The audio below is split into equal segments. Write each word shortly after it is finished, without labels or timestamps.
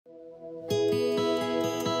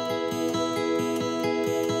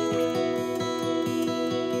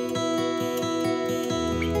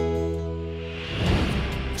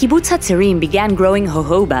Kibbutz Hatzerim began growing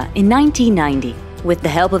jojoba in 1990. With the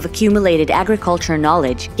help of accumulated agriculture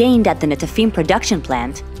knowledge gained at the Netafim production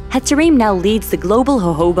plant, Hatzerim now leads the global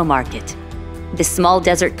jojoba market. This small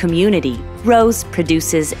desert community grows,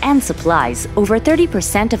 produces, and supplies over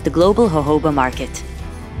 30% of the global jojoba market.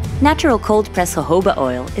 Natural cold-press jojoba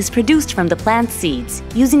oil is produced from the plant seeds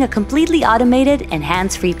using a completely automated and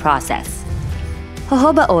hands-free process.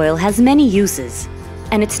 Jojoba oil has many uses,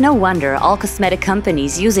 and it's no wonder all cosmetic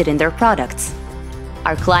companies use it in their products.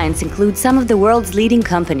 Our clients include some of the world's leading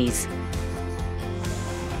companies.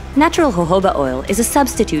 Natural jojoba oil is a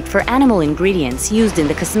substitute for animal ingredients used in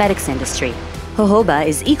the cosmetics industry. Jojoba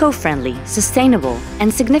is eco-friendly, sustainable,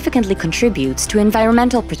 and significantly contributes to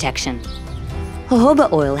environmental protection.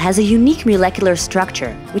 Jojoba oil has a unique molecular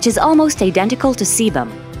structure which is almost identical to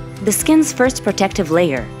sebum, the skin's first protective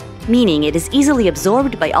layer, meaning it is easily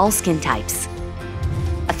absorbed by all skin types.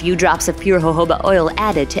 A few drops of pure jojoba oil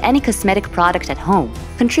added to any cosmetic product at home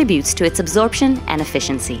contributes to its absorption and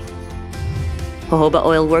efficiency. Jojoba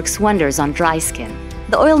oil works wonders on dry skin.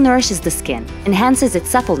 The oil nourishes the skin, enhances its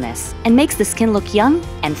suppleness, and makes the skin look young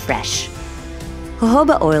and fresh.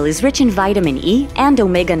 Jojoba oil is rich in vitamin E and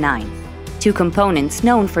omega-9, two components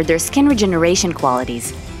known for their skin regeneration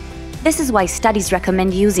qualities. This is why studies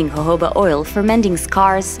recommend using jojoba oil for mending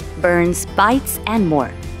scars, burns, bites, and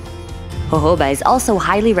more. Jojoba is also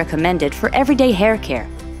highly recommended for everyday hair care,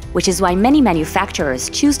 which is why many manufacturers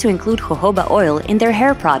choose to include jojoba oil in their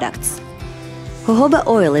hair products. Jojoba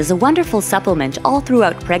oil is a wonderful supplement all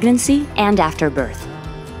throughout pregnancy and after birth.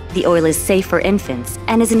 The oil is safe for infants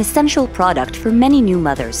and is an essential product for many new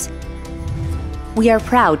mothers. We are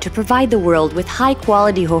proud to provide the world with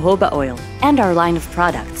high-quality jojoba oil and our line of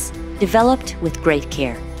products, developed with great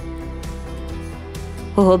care.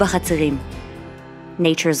 Jojoba Hatzerim,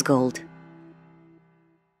 nature's gold.